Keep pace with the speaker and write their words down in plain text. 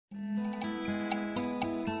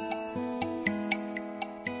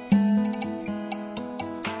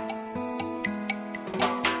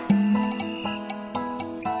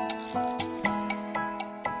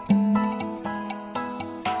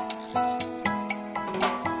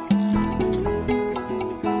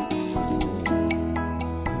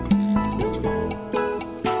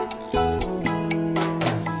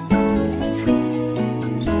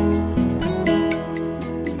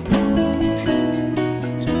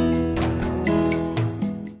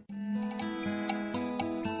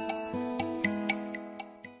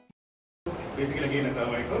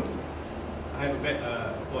Assalamualaikum. I have been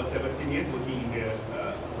for 17 years working in the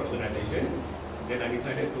organization. Then I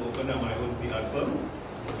decided to open up my own PR firm,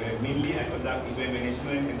 where mainly I conduct event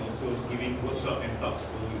management and also giving workshops and talks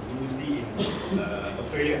to university in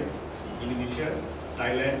Australia, Indonesia,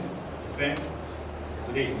 Thailand, Japan.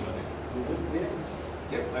 Today in Jordan. You went there?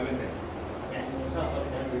 Yep, I went there. And how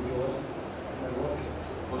can you do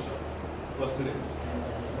Workshop for students.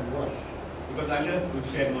 and wash? Because I love to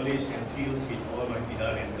share knowledge and skills with all my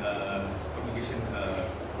PR and communication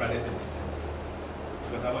brothers and sisters.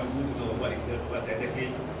 Because I want you to know what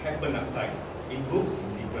exactly happened outside. In books,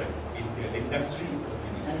 it's different. In the industry, it's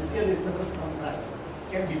totally different. And still it's different from that.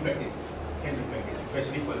 Can be practiced. Can be practiced.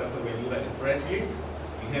 Especially, for example, when you write a press release,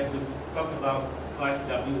 you have to talk about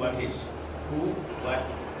 5W1H. Who, what,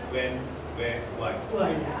 when, where, why.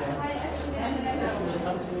 Why?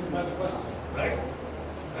 Right?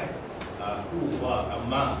 Right? Who, what,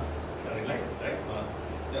 ma. Right?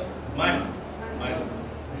 Man.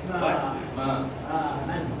 What? Ma.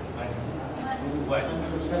 Man. Who, what,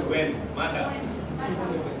 when, mata.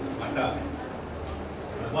 Mata.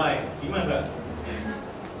 Why? Gimana?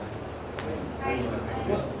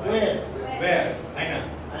 Where? Aina.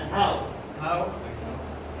 And how? How?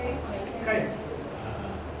 Kind.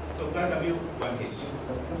 So 5W1H.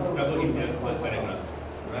 Cover in the first paragraph.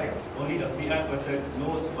 Right? Only the PR person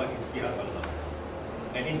knows what is PR all about.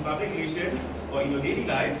 And in public relation or in your daily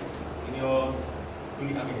life, in your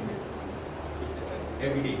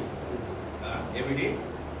every day,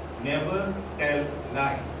 never tell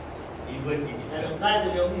lie, even if And it inside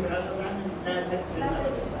the yogi,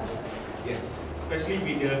 yes, especially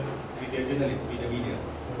with the journalists, with the media.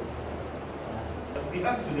 The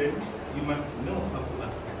PR student, you must know how to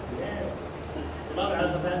ask questions. yes.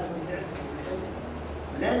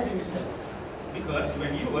 لازم يسأل. Because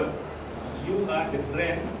when you work, you are the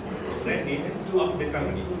brand name of the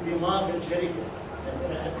company. دماغ الشركة.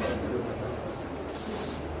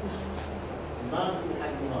 دماغ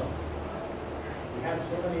الحق دماغ. We have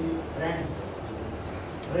so many brands.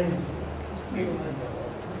 When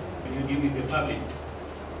you deal with the public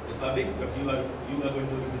because you are going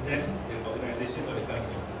to represent the organization or the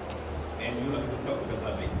company, and you are going to talk to the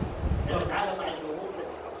public. تعال مع الجمهور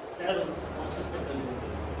تعرف مؤسستك الجمهور.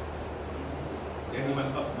 Then you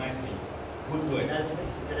must talk nicely, good words, لازم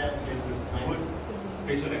تحكي كلام جميل. good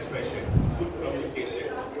facial expression, good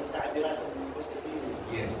communication. التعبيرات المستفيدة.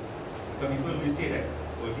 Yes, because people will say that,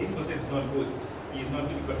 oh, this person is not good. He is not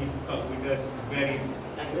good because he talk with us very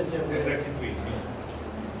aggressively.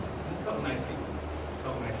 Talk nicely.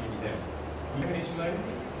 Talk nicely with them. In management,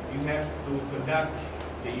 you have to conduct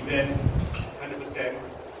the event 100%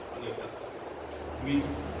 on yourself.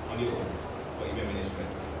 On your own for event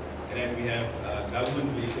management. And then we have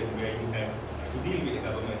government relation where you have to deal with the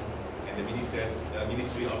government and the ministers, the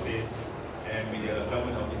ministry office, and with the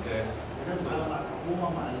government officers. نسمع مع الحكومة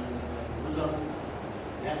مع الوزراء.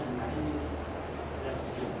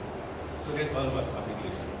 So that's all about public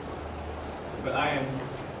relation. But I am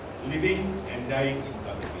living and dying in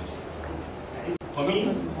public relation. For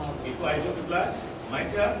me, before I go to class, my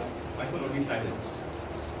phone will be silent.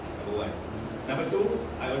 Number one. Number two,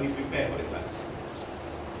 I only prepare for the class.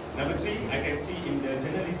 Number three, I can see in the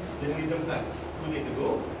journalism class 2 days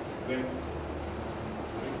ago when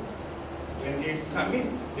they submit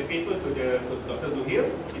the paper to Dr. Zuhair,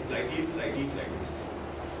 it's like this.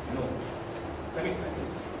 No, submit like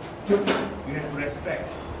this. You have to respect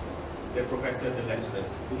the professor, the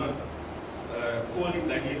lecturers. Do not fold it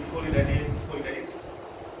like this.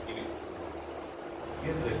 Give it. You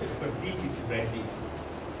have to respect because this is branding.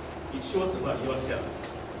 It shows about yourself.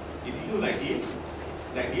 If you do like this,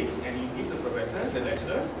 and you give the professor, the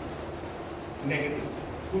lecturer, it's negative.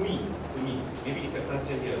 To me, maybe it's a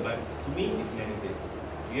culture here, but to me, it's negative.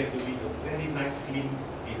 You have to be a very nice, clean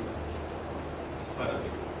paper. It's part of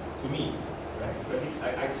it. To me, right? But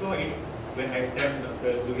I saw it when I attended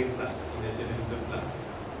the Zuhair class, in the journalism class.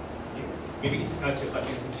 Okay? Maybe it's culture, but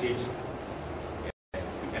it will change.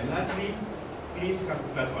 And lastly, please come to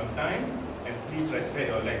class on time, and please respect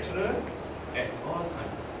your lecturer at all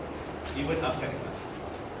times, even outside class.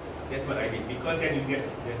 That's what I did, because then you get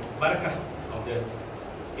the barakah of the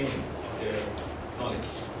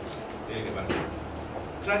knowledge.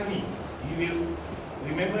 Trust me, you will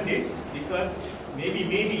remember this because maybe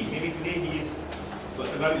today he is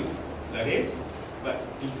Dr. Ghalib like this, but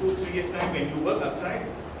in 2-3 years time when you work outside,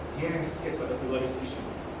 yes, that's what Dr. Ghalib teach you.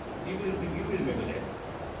 You will remember that.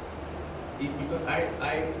 Because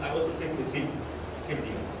I also face the same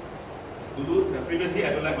things. Previously I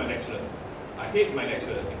don't like my lecturer. I hate my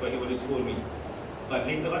lecturer because he always scold me. But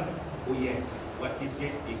later on, oh yes, what he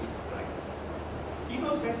said is right. He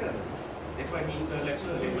knows better. That's why he's a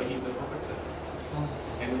lecturer, that's why he's a professor.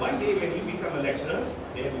 And one day when you become a lecturer,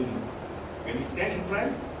 then you know. When you stand in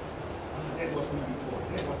front, that was me before,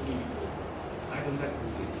 that was me before. I don't like to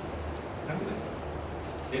do this. Something like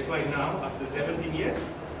that. That's why now, after 17 years,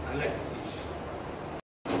 I like to teach.